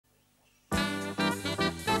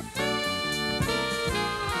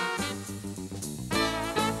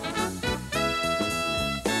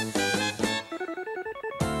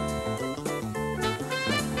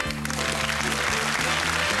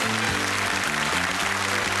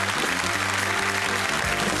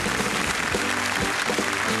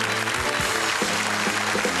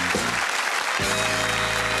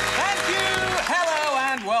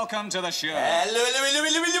welcome to the show. Hello, hello, hello,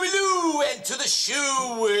 hello, hello, hello, and to the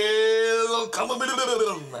show. Welcome.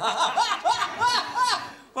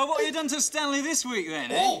 Well, what have you done to Stanley this week,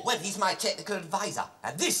 then, eh? Oh, well, he's my technical advisor,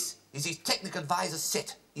 and this is his technical advisor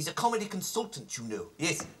set. He's a comedy consultant, you know.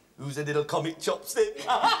 Yes, who's a little comic chops, then?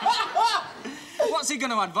 What's he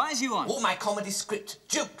going to advise you on? Oh, my comedy script,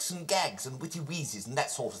 jokes and gags and witty wheezes and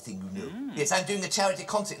that sort of thing, you know. Yes, I'm doing a charity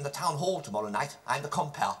concert in the town hall tomorrow night. I'm the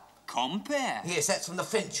compere. Compare? Yes, that's from the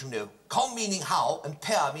French, you know. Com meaning how and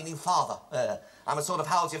père meaning father. I'm a sort of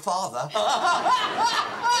how's your father.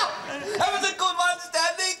 That was a good one,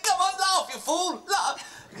 Stanley. Come on, laugh, you fool. Laugh.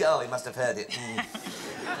 Oh, he must have heard it.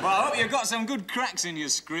 Well, I hope you've got some good cracks in your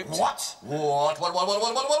script. What? What?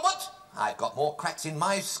 I've got more cracks in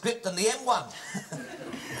my script than the M1.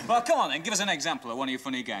 Well, come on, then. Give us an example of one of your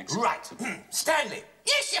funny gags. Right. Stanley.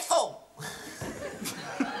 Yes, you fool.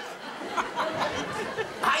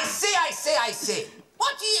 I say.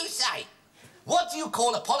 What do you say? What do you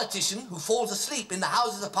call a politician who falls asleep in the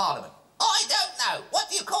Houses of Parliament? I don't know. What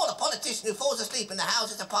do you call a politician who falls asleep in the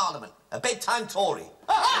Houses of Parliament? A bedtime Tory.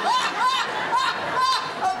 A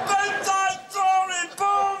bedtime Tory!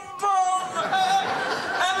 Boom, boom!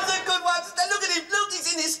 That was a good one. Look at him. Look, he's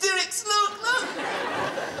in hysterics. Look.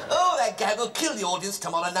 Oh, that gag will kill the audience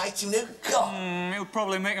tomorrow night, you know. God. It'll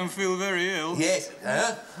probably make them feel very ill. Yes.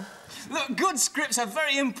 Look, good scripts are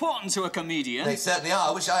very important to a comedian. They certainly are.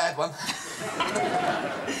 I wish I had one.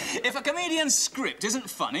 If a comedian's script isn't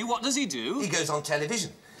funny, what does he do? He goes on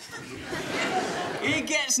television. He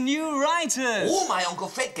gets new writers. Oh, my Uncle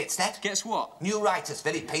Fred gets that. Gets what? New writers.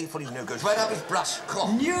 Very painful, you know. Goes right up his brush.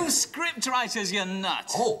 God. New script writers, you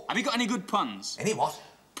nut. Oh. Have you got any good puns? Any what?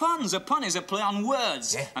 Puns. A pun is a play on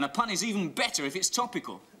words. Yeah. And a pun is even better if it's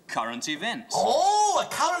topical. Current events. Oh, a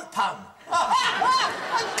current pun. A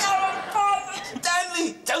current pun.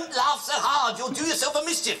 Stanley, don't laugh so hard. You'll do yourself a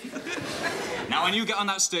mischief. Now, when you get on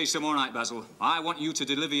that stage tomorrow night, Basil, I want you to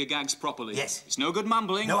deliver your gags properly. Yes. It's no good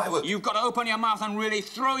mumbling. No, I won't. You've got to open your mouth and really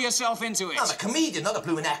throw yourself into it. I'm a comedian, not a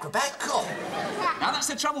blooming acrobat. God. Now, that's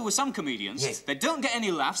the trouble with some comedians. Yes. They don't get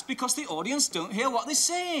any laughs because the audience don't hear what they're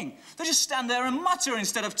saying. They just stand there and mutter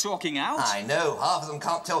instead of talking out. I know. Half of them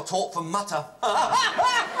can't tell talk from mutter.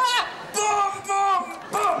 Boom, boom,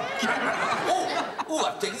 boom. Oh,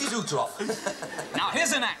 I've taken his hooter off. Now,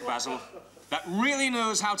 here's an act, Basil, that really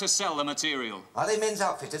knows how to sell the material. Are they men's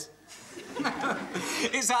outfitters?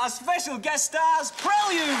 It's our special guest stars,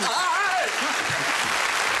 Prelude!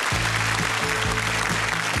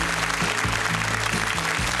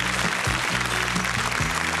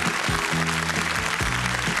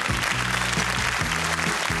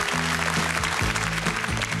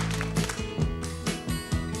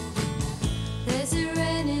 There's a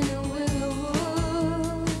wren in the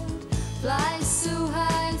willow, flies so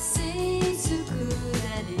high and sings so good,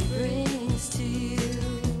 and he brings to you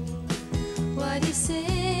what he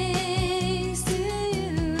sings to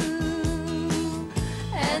you,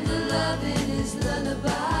 and the love in his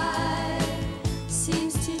lullaby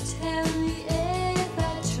seems to tell me if I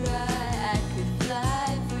try I could fly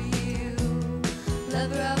for you,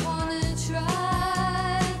 lover. I wanna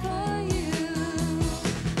try for you.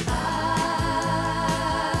 I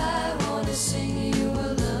wanna sing you a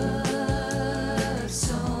love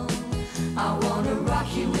song. I wanna rock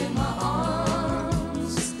you in my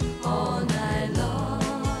arms all night long.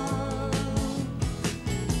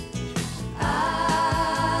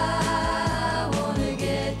 I wanna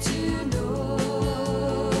get to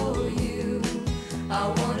know you. I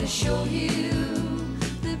wanna show you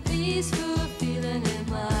the peaceful feeling in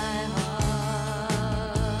my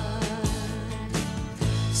heart.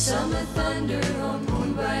 Summer thunder on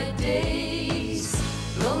moonbright days,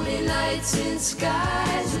 lonely nights in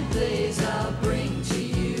skies ablaze, I'll bring to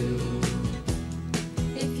you.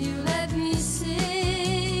 If you let me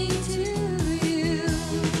sing to you,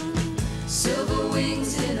 silver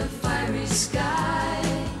wings in a fiery sky,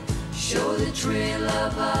 show the trail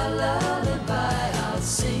of our lullaby, I'll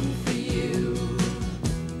sing for you.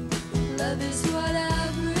 Love is what I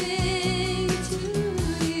bring to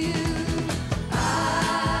you. I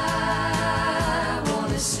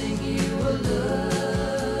wanna sing you a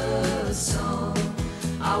love song.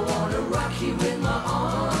 I wanna rock you in my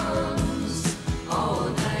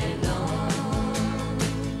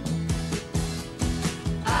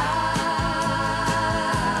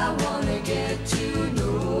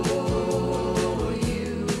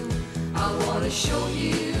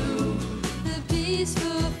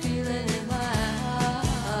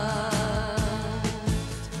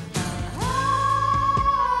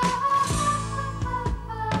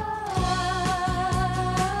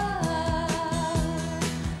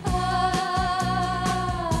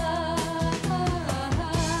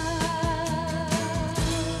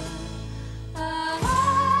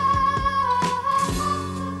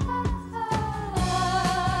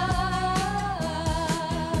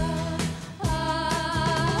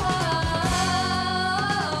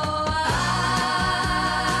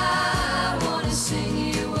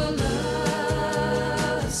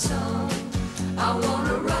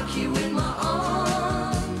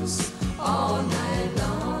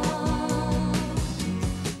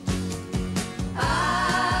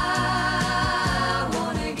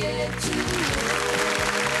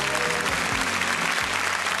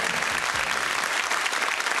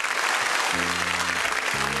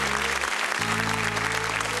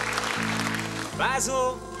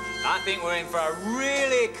Basil, I think we're in for a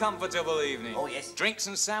really comfortable evening. Oh, yes. Drinks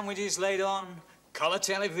and sandwiches laid on, colour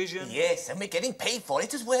television. Yes, and we're getting paid for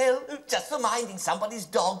it as well, just for minding somebody's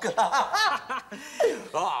dog.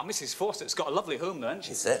 Oh, Mrs. Fawcett's got a lovely home, though, hasn't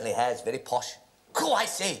she? She certainly has, very posh. Cool, I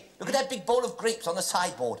say. Look at that big bowl of grapes on the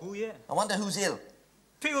sideboard. Oh, yeah. I wonder who's ill.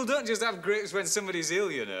 People don't just have grapes when somebody's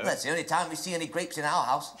ill, you know. That's the only time we see any grapes in our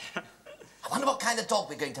house. I wonder what kind of dog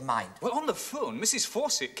we're going to mind. Well, on the phone, Mrs.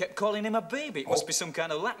 Fawcett kept calling him a baby. It must be some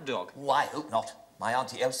kind of lap dog. Oh, I hope not. My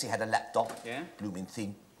Auntie Elsie had a lap dog. Yeah? Blooming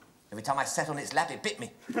thing. Every time I sat on its lap, it bit me.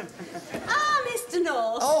 Ah, Mr.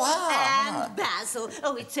 North. Oh, hi. And Basil.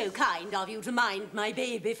 Oh, it's so kind of you to mind my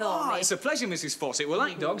baby for me. It's a pleasure, Mrs. Fawcett. We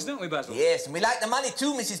like dogs, don't we, Basil? Yes, and we like the money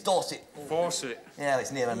too, Mrs. Dorset. Fawcett. Yeah,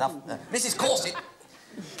 it's near enough. Mrs. Corset.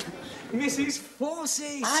 Mrs.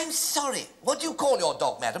 Fawcett. I'm sorry. What do you call your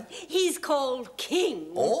dog, madam? He's called King.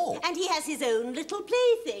 Oh. And he has his own little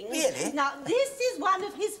plaything. Really? Now, this is one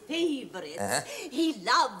of his favourites. He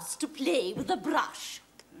loves to play with a brush.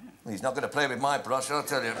 He's not going to play with my brush, I'll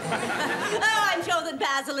tell you. Oh, I'm sure that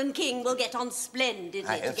Basil and King will get on splendidly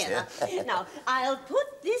I hope together. so. Now, I'll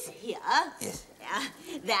put this here. Yes. Yeah,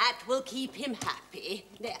 that will keep him happy.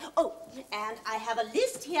 There. Oh, and I have a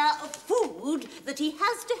list here of food that he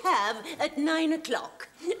has to have at 9 o'clock.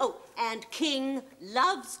 Oh, and King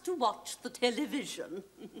loves to watch the television.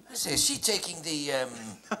 So is she taking the,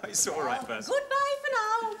 It's all right, Basil. Goodbye for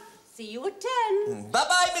now. See you at 10.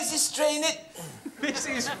 Bye-bye, Mrs. Strainit.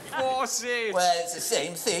 Mrs. Fawcett. Well, it's the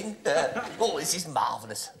same thing. Oh, this is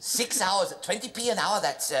marvellous. 6 hours at 20p an hour,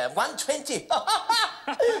 that's 120.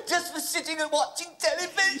 Just for sitting and watching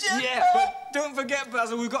television. Yeah, but don't forget,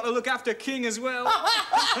 Basil, we've got to look after King as well.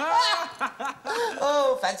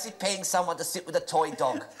 Oh, fancy paying someone to sit with a toy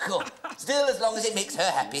dog. Cool. Still, as long as it makes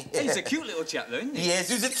her happy. He's a cute little chap, though, isn't he? Yes,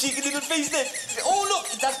 who's a cheeky little face then. Oh, look,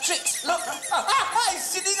 he does tricks. Look. He's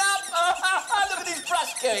sitting up. Look at his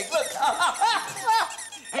brush going. Look.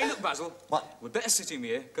 Hey, look, Basil. What? We'd better sit him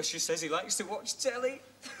here, because she says he likes to watch telly.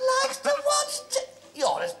 Likes to watch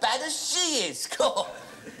You're as bad as she is. Cool.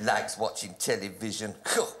 Likes watching television.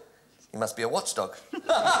 Cool. He must be a watchdog. Hey,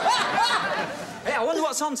 I wonder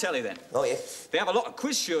what's on telly, then. Oh, yeah? They have a lot of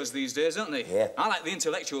quiz shows these days, don't they? Yeah. I like the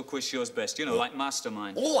intellectual quiz shows best, you know, like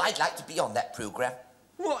Mastermind. Oh, I'd like to be on that programme.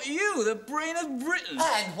 What, you, the brain of Britain?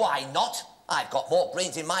 And why not? I've got more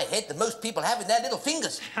brains in my head than most people have in their little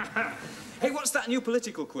fingers. Hey, what's that new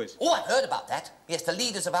political quiz? Oh, I've heard about that. Yes, the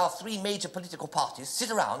leaders of our 3 major political parties sit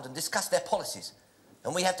around and discuss their policies.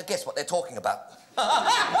 And we have to guess what they're talking about.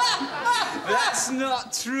 That's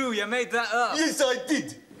not true. You made that up. Yes, I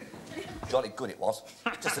did. Jolly good it was.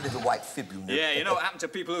 Just a little white fib, you know. Yeah, you know what happened to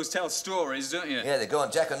people who tell stories, don't you? Yeah, they go on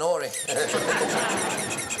Jack and Ori.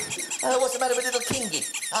 What's the matter with little Kingy?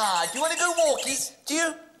 Ah, do you want to go walkies? Do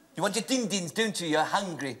you? You want your din-dins, don't you? You're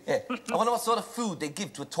hungry. Yeah. I wonder what sort of food they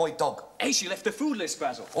give to a toy dog. Hey, she left the food list,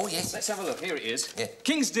 Basil. Oh, yes. Let's have a look. Here it is. Yeah.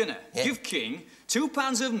 King's dinner. Yeah. Give King 2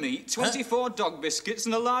 pounds of meat, 24 dog biscuits,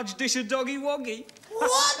 and a large dish of doggy-woggy.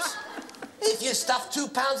 What? If you stuff 2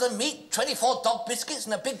 pounds of meat, 24 dog biscuits,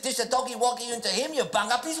 and a big dish of doggy-woggy into him, you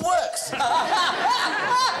bung up his works.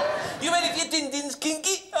 You ready for your din-dins,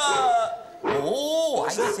 Kingy? Oh,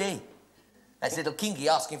 I see. That's little Kingy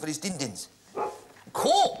asking for his din-dins.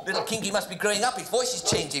 Cool. Little Kingy must be growing up. His voice is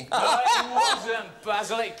changing. No, it wasn't,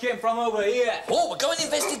 Basil. It came from over here. Oh, we're going to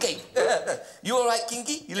investigate. You all right,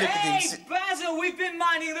 Kingy? You look at Hey, him. Basil, we've been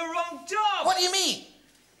minding the wrong dog. What do you mean?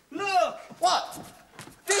 Look. What?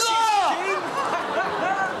 This is Oh! King.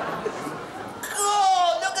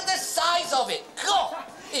 Oh, look at the size of it. God.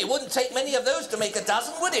 It wouldn't take many of those to make a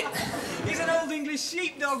dozen, would it? He's an old English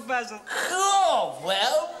sheepdog, Basil. Oh,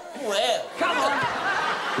 well. Come on.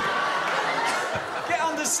 Get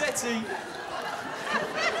on the settee.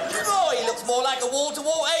 Oh, he looks more like a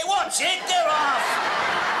wall-to-wall. Hey, watch it. Get off.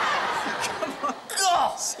 Come on.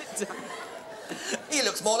 God. Sit down. He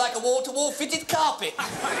looks more like a wall-to-wall fitted carpet.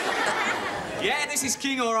 Yeah, this is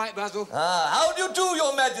King, all right, Basil. How do you do,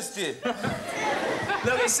 Your Majesty?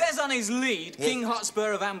 Look, it says on his lead, Yes. King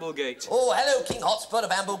Hotspur of Amblegate. Oh, hello, King Hotspur of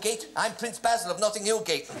Amblegate. I'm Prince Basil of Notting Hill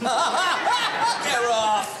Gate. Get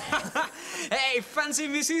off. Hey, fancy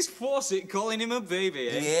Mrs. Fawcett calling him a baby,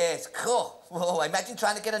 eh? Yes, cool. Oh, imagine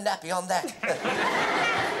trying to get a nappy on that.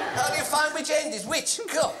 How do you find which end is which?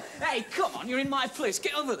 Cool. Hey, come on, you're in my place.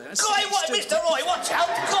 Get over there. Go on, what, Mr. Roy, watch out.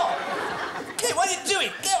 Go. Okay, what are you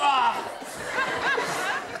doing? Get off.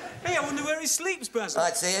 Hey, I wonder where he sleeps, Basil.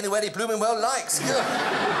 I'd say anywhere he blooming well likes.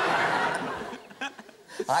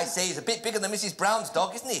 I say he's a bit bigger than Mrs. Brown's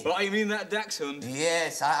dog, isn't he? What, you mean that dachshund?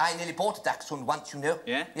 Yes, I nearly bought a dachshund once, you know.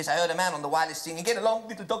 Yeah? Yes, I heard a man on the wireless singing, get along,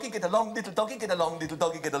 little doggy, get along, little doggy, get along, little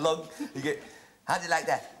doggy, get along. You get... How do you like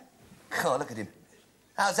that? Oh, look at him.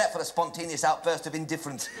 How's that for a spontaneous outburst of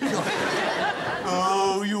indifference?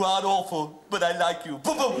 Oh, you are awful, but I like you.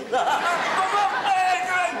 Boom, boom.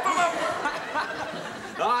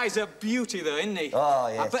 Ah, he's a beauty, though, isn't he? Oh,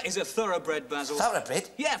 yes. I bet he's a thoroughbred, Basil. Thoroughbred?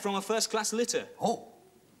 Yeah, from a first-class litter. Oh.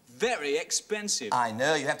 Very expensive. I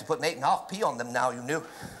know, you have to put an 8.5p on them now, you know.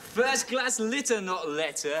 First-class litter, not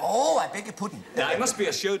letter. Oh, I beg your pudding. Now, he must be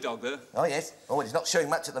a show dog, though. Oh, yes. Oh, well, he's not showing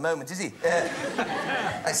much at the moment, is he?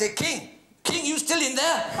 I say, King! King, you still in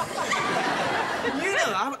there? You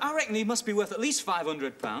know, I reckon he must be worth at least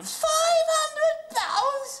 £500. £500?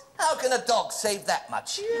 How can a dog save that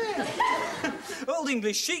much? Yeah. Old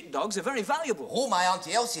English sheepdogs are very valuable. Oh, my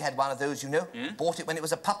Auntie Elsie had one of those, you know. Yeah? Bought it when it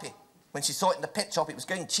was a puppy. When she saw it in the pet shop, it was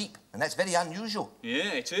going cheap, and that's very unusual.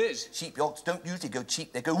 Yeah, it is. Sheepdogs don't usually go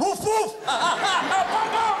cheap, they go woof, woof! Oh,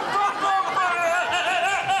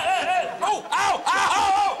 ow, ow,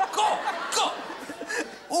 ow, God, God!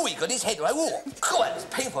 Oh, he got his head right. Oh, God, it was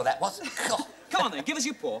painful, that was. God. Come on, then, give us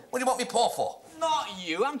your paw. What do you want me paw for? Not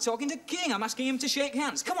you, I'm talking to King. I'm asking him to shake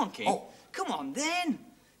hands. Come on, King. Oh. Come on, then.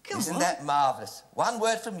 Come Isn't on. that marvellous? One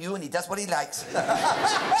word from you and he does what he likes.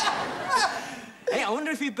 Hey, I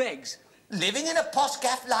wonder if he begs. Living in a posh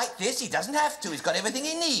gaff like this, he doesn't have to. He's got everything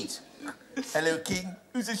he needs. Hello, King.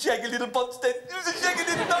 Who's a shaggy little bonsted? Who's a shaggy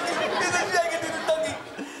little doggy? Who's a shaggy little doggy?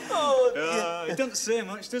 Oh, dear. He doesn't say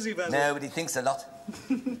much, does he, Basil? No, but he thinks a lot.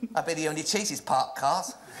 I bet he only chases parked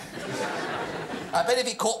cars. I bet if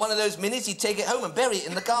he caught one of those minis, he'd take it home and bury it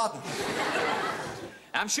in the garden.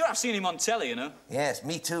 I'm sure I've seen him on telly, you know. Yes,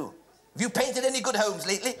 me too. Have you painted any good homes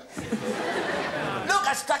lately? Look,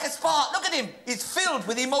 I struck a spark. Look at him. He's filled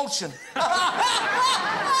with emotion.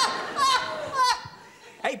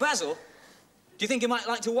 Hey, Basil, do you think he might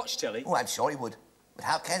like to watch telly? Oh, I'm sure he would. But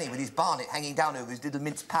how can he with his barnet hanging down over his little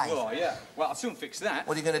mince pie? Oh, yeah. Well, I'll soon fix that.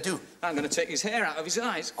 What are you going to do? I'm going to take his hair out of his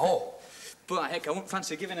eyes. Oh. But, heck, I wouldn't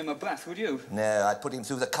fancy giving him a bath, would you? No, I'd put him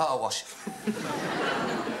through the car wash.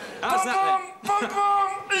 How's that, then? Boom, boom!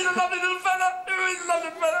 He's a lovely little fella. He's a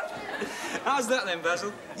lovely fella. How's that, then,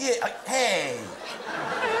 Basil? Yeah, hey.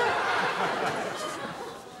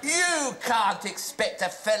 You can't expect a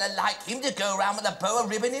fella like him to go around with a bow of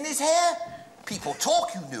ribbon in his hair. People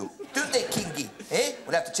talk, you know, don't they, Kingy? Eh?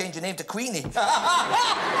 We'll have to change your name to Queenie.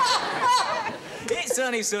 It's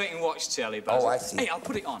only so he can watch telly, Basil. Oh, I see. Hey, I'll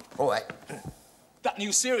put it on. All right. That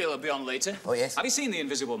new serial will be on later. Oh, yes? Have you seen The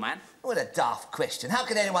Invisible Man? What a daft question. How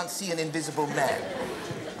can anyone see an invisible man?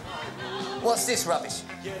 What's this rubbish?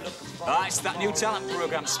 Ah, it's that new talent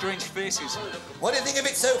programme, Strange Faces. What do you think of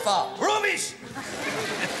it so far? Rubbish!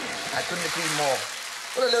 I couldn't agree more.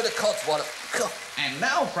 What a load of codswallop. And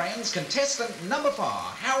now, friends, contestant number 4,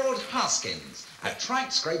 Harold Hoskins, a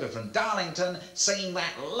track scraper from Darlington, singing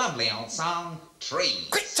that lovely old song, Trees.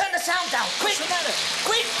 Quick, turn the sound down, quick!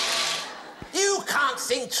 Quick! You can't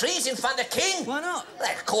sing Trees in front of King. Why not?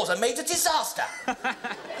 That'd cause a major disaster.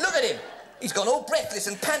 Look at him. He's gone all breathless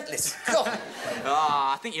and pantless.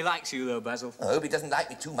 Ah, I think he likes you, though, Basil. I hope he doesn't like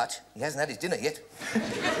me too much. He hasn't had his dinner yet.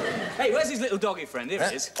 Hey, where's his little doggy friend? Here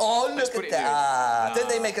it is. Oh, Let's look put at it that. here. Ah, don't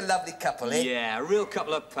they make a lovely couple, eh? Yeah, a real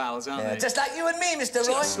couple of pals, aren't they? Just like you and me, Mr.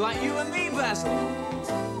 Roy. Just like you and me, Basil.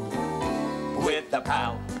 With a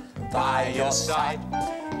pal by your side,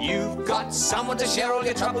 you've got someone to share all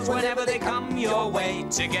your troubles whenever they come your way.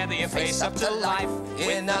 Together you face up to life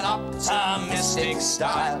in an optimistic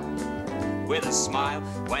style. With a smile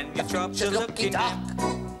when your troubles are looking dark,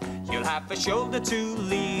 you'll have a shoulder to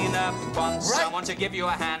lean upon. Someone to give you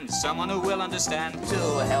a hand, someone who will understand.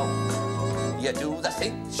 To help you do the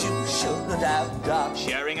things you should have done.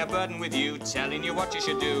 Sharing a burden with you, telling you what you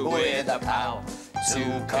should do. With a pal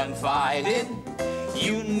to confide in.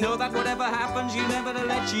 You know that whatever happens, you never to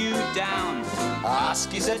let you down. Ask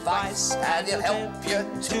his advice and he'll help you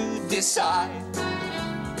to decide.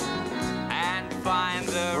 And find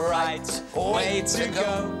the right way to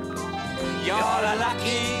go. You're a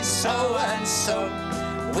lucky so-and-so,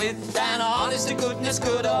 with an honest to goodness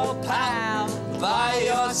good old pal by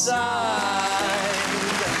your side.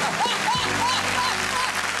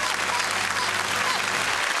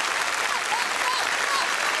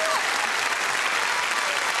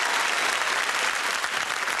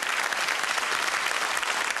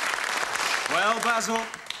 Well, Basil,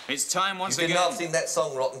 it's time once again. You did not sing that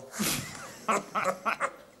song, Rotten.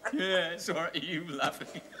 Yeah, it's all right, you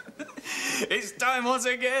laughing. It's time once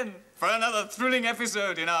again for another thrilling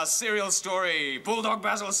episode in our serial story, Bulldog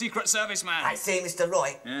Basil, Secret Service Man. I say, Mr.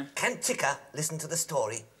 Roy, Yeah? can Ticker listen to the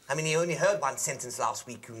story? I mean, he only heard one sentence last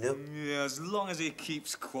week, you know. Yeah, as long as he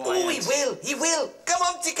keeps quiet. Oh, he will, he will. Come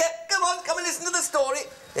on, Ticker, come on, come and listen to the story.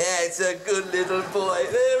 Yeah, it's a good little boy.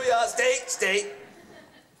 There we are, stay.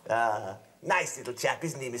 Ah, nice little chap,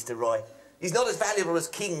 isn't he, Mr. Roy? He's not as valuable as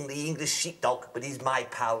King, the English sheepdog, but he's my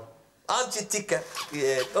pal. Aren't you, Ticker?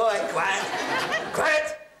 Yeah. All right, quiet.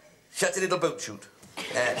 Quiet! Shut your little boat chute.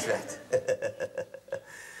 That's right.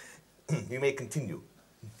 You may continue.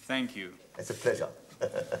 Thank you. It's a pleasure.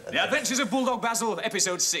 The Adventures of Bulldog Basil,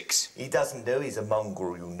 Episode 6. He doesn't know he's a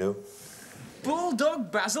mongrel, you know.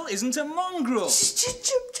 Bulldog Basil isn't a mongrel. Shut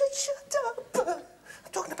up.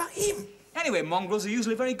 I'm talking about him. Anyway, mongrels are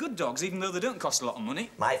usually very good dogs, even though they don't cost a lot of money.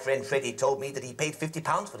 My friend Freddie told me that he paid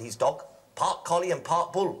 £50 for his dog. Part collie and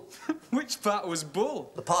part bull. Which part was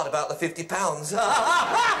bull? The part about the £50.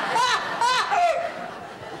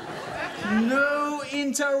 No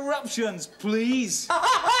interruptions, please.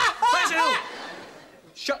 Basil!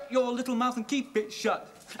 Shut your little mouth and keep it shut.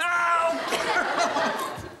 Ow!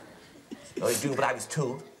 I was doing what I was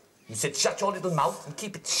told. You said, shut your little mouth and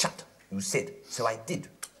keep it shut. You said, so I did.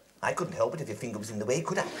 I couldn't help it if your finger was in the way,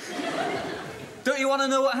 could I? Don't you want to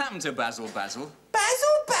know what happened to Basil? Basil?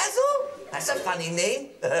 That's a funny name.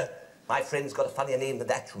 My friend's got a funnier name than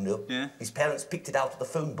that, you know. Yeah? His parents picked it out of the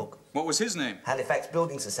phone book. What was his name? Halifax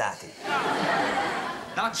Building Society.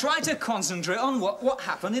 Now try to concentrate on what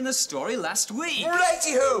happened in the story last week.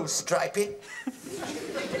 Righty-ho, Stripey.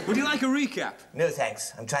 Would you like a recap? No,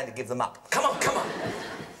 thanks. I'm trying to give them up. Come on.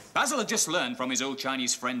 Basil had just learned from his old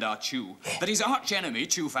Chinese friend, Chu, that his arch-enemy,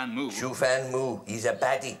 Chu Fan Mu... Chu Fan Mu, he's a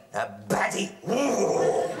baddie. A baddie.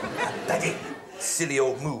 Ooh, a baddie. Silly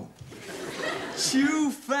old Moo. Chu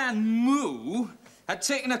Fan Mu had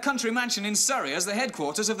taken a country mansion in Surrey as the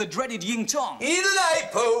headquarters of the dreaded Ying Tong.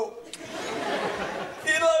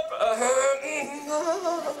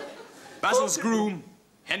 Basil's groom,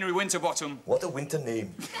 Henry Winterbottom... What a winter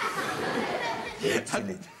name.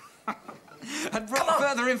 Silly. had brought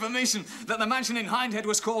further information that the mansion in Hindhead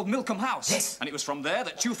was called Milcombe House. Yes. And it was from there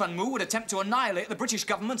that Chu Fan Mu would attempt to annihilate the British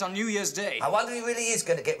government on New Year's Day. I wonder if he really is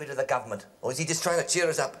going to get rid of the government. Or is he just trying to cheer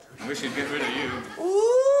us up? I wish he'd get rid of you.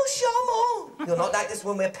 Ooh, charmant. You're not like this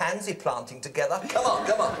when we're pansy planting together. Come on.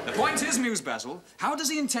 The point is, mused Basil, how does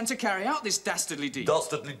he intend to carry out this dastardly deed?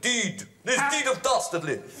 Dastardly deed. This deed of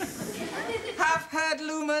dastardly. Have heard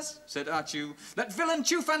rumours, said Chu, that villain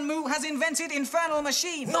Chu Fan Mu has invented infernal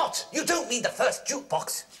machine. Not. You don't mean the first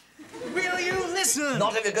jukebox. Will you listen?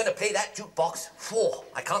 Not if you're going to play that jukebox. 4.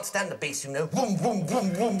 I can't stand the bass, you know. Boom, boom,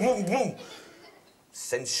 boom, boom, boom, boom.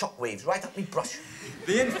 Sends shockwaves right up me brush.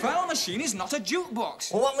 The infernal machine is not a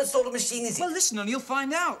jukebox. Well, what sort of machine is it? Well, listen and you'll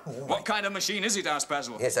find out. What kind of machine is it, asked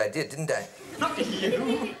Basil? Yes, I did, didn't I? Not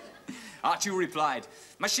you. Chu replied,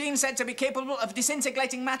 machine said to be capable of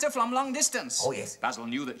disintegrating matter from long distance. Oh, yes. Basil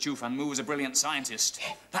knew that Chu Fan Mu was a brilliant scientist.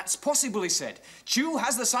 That's possible, he said. Chu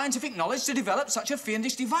has the scientific knowledge to develop such a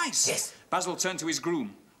fiendish device. Yes. Basil turned to his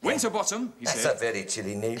groom. Winterbottom, he said. That's a very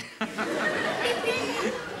chilly name.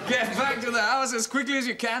 Get back to the house as quickly as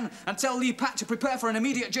you can and tell Lee Pat to prepare for an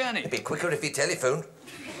immediate journey. It'd be quicker if he telephoned.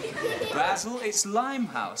 Basil, it's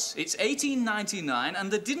Limehouse. It's 1899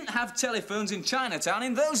 and they didn't have telephones in Chinatown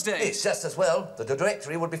in those days. It's just as well. The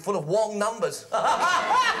directory would be full of wrong numbers. Full of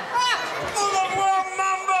wrong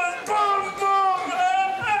numbers! Boom, boom!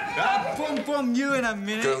 I'll boom you in a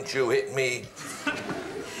minute. Don't you hit me.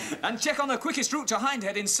 And check on the quickest route to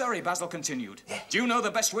Hindhead in Surrey, Basil continued. Yeah. Do you know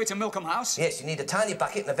the best way to Milcombe House? Yes, you need a tiny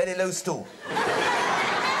bucket and a very low stool.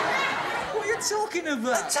 What are you talking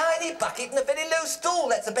about? A tiny bucket and a very low stool.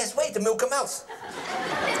 That's the best way to Milcombe House.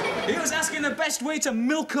 He was asking the best way to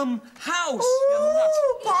Milcombe House.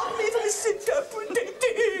 Oh, pardon me for misinterpreting.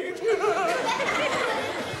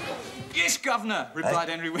 Yes, Governor, replied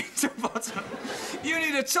Henry Winterbottom. You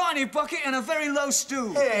need a tiny bucket and a very low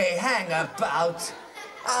stool. Hey, hang about.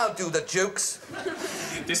 I'll do the jokes.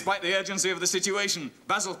 Despite the urgency of the situation,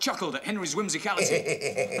 Basil chuckled at Henry's whimsicality.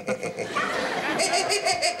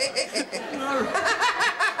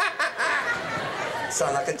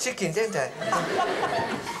 Sound like a chicken, don't I?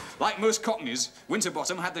 Like most Cockneys,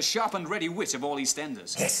 Winterbottom had the sharp and ready wit of all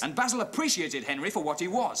EastEnders. Yes. And Basil appreciated Henry for what he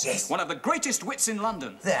was. Yes. One of the greatest wits in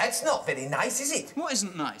London. That's not very nice, is it? What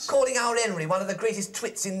isn't nice? Calling our Henry one of the greatest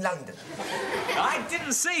twits in London. I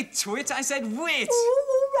didn't say twit, I said wit.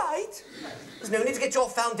 Oh, all right. There's no need to get your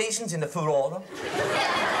foundations in a furore.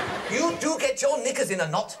 You do get your knickers in a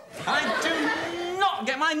knot. I do not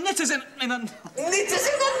get my knitters in a... Knitters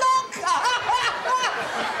in a knot?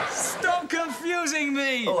 Stop confusing kidding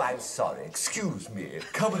me. Oh, I'm sorry. Excuse me.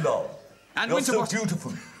 Come along. And You're so Winterbottom.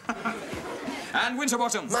 beautiful. And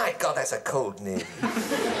Winterbottom. My God, that's a cold name.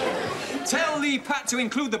 Tell the Pat to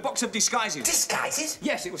include the box of disguises. Disguises?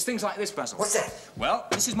 Yes, it was things like this, Basil. What's that? Well,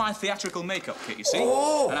 this is my theatrical makeup kit, you see.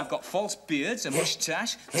 Oh. And I've got false beards, a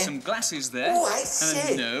moustache, some glasses there. Oh, I And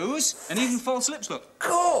see. a nose, and even false lips, look.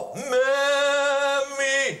 Cool.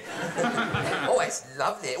 Mommy! Oh, that's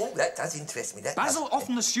lovely. Oh, that does interest me. That Basil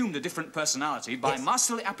often assumed a different personality by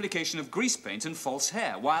masterly application of grease paint and false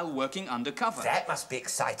hair while working undercover. That must be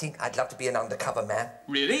exciting. I'd love to be an undercover man.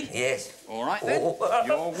 Really? Yes. All right, then. Oh.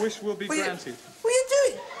 Your wish will be granted. What are you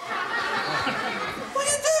doing? What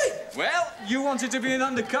are you doing? Well, you wanted to be an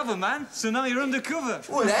undercover man, so now you're undercover.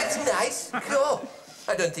 Well, that's nice. Cool.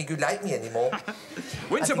 I don't think you like me anymore.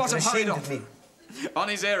 Winterbottom hurried of off me. on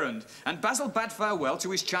his errand, and Basil bade farewell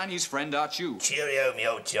to his Chinese friend Archu. Cheerio, me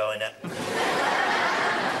old China.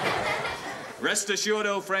 Rest assured,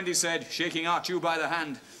 old friend, he said, shaking Archu by the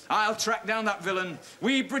hand. I'll track down that villain.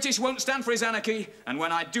 We British won't stand for his anarchy, and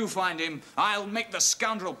when I do find him, I'll make the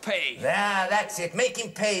scoundrel pay. Ah, that's it. Make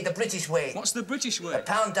him pay the British way. What's the British way?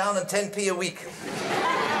 £1 down and 10p a week.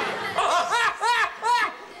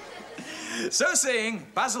 So saying,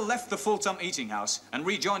 Basil left the Fulton eating house and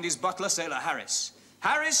rejoined his butler, Sailor Harris.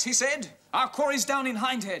 Harris, he said, our quarry's down in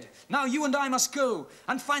Hindhead. Now you and I must go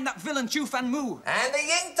and find that villain Chu Fan Moo. And the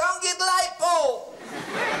Ying-Tong-Yid light bulb.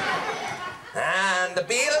 And the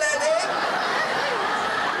beetle lady.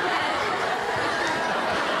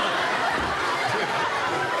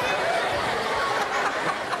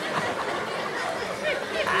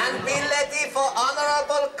 And be ready for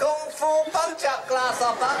honourable Kung Fu punch-up,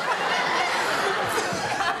 grasshopper.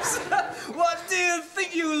 What do you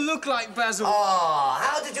think you look like, Basil? Oh,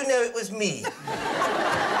 how did you know it was me?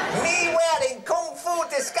 Me wearing Kung Fu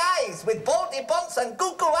disguise with baldy bumps and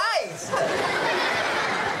cuckoo eyes.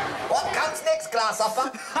 What comes next,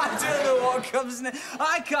 grasshopper? I don't know what comes next.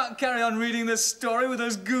 I can't carry on reading this story with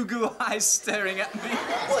those goo-goo eyes staring at me.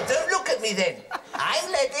 Well, don't look at me then.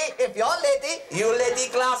 I'm ready. If you're ready, you ready,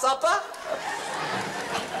 grasshopper?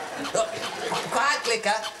 Look, quiet,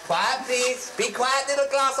 clicker. Quiet, please. Be quiet, little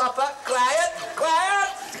grasshopper. Quiet, quiet.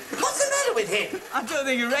 What's the matter with him? I don't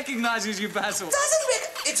think he recognises you, Basil.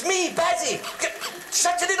 It's me, Basil.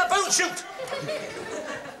 Shut your little bone shoot.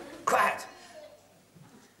 Quiet.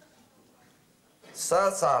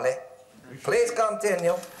 So sorry. Please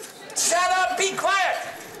continue. Shut up, be quiet.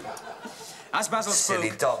 As Basil Silly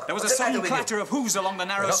spoke, dog. there was What's a the matter sudden with you? clatter of hooves along the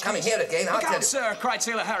narrow You're not street. coming here again, I'll Look tell out, you. sir, cried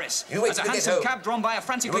Sailor Harris. You wait as a till we get hansom home. cab drawn by a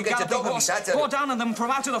frantically You won't get your galloping dog horse on me, I tell bore you. down on them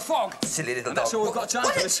from out of the fog. Silly little And dog. that's all we've got time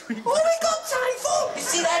for this week. What have we got time for? You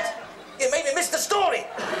see that? You made me miss the story.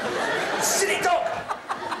 Silly dog.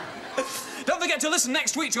 Don't forget to listen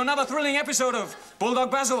next week to another thrilling episode of Bulldog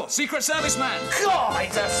Basil, Secret Service Man. God,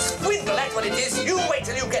 it's a swindle, that's what it is. You wait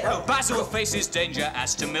till you get home. Basil faces danger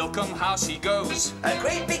as to Milcombe House he goes. A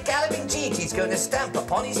great big galloping Gigi's going to stamp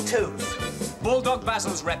upon his toes. Bulldog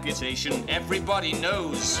Basil's reputation everybody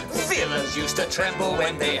knows. Villains used to tremble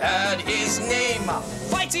when they heard his name.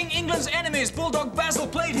 Fighting England's enemies, Bulldog Basil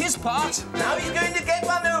played his part. Now he's going to get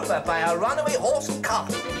run over by a runaway horse and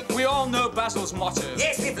cart. We all know Basil's motto.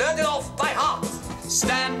 Yes, we've learned it off by heart.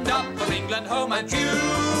 Stand up for England, home and duty.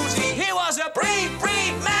 He was a brave,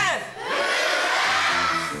 brave man.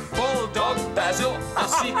 Bulldog Basil, a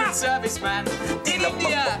secret service man. In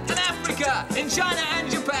India, in Africa, in China and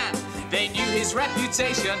Japan. They knew his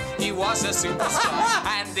reputation, he was a superstar.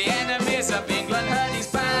 And the enemies of England heard his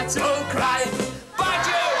battle cry.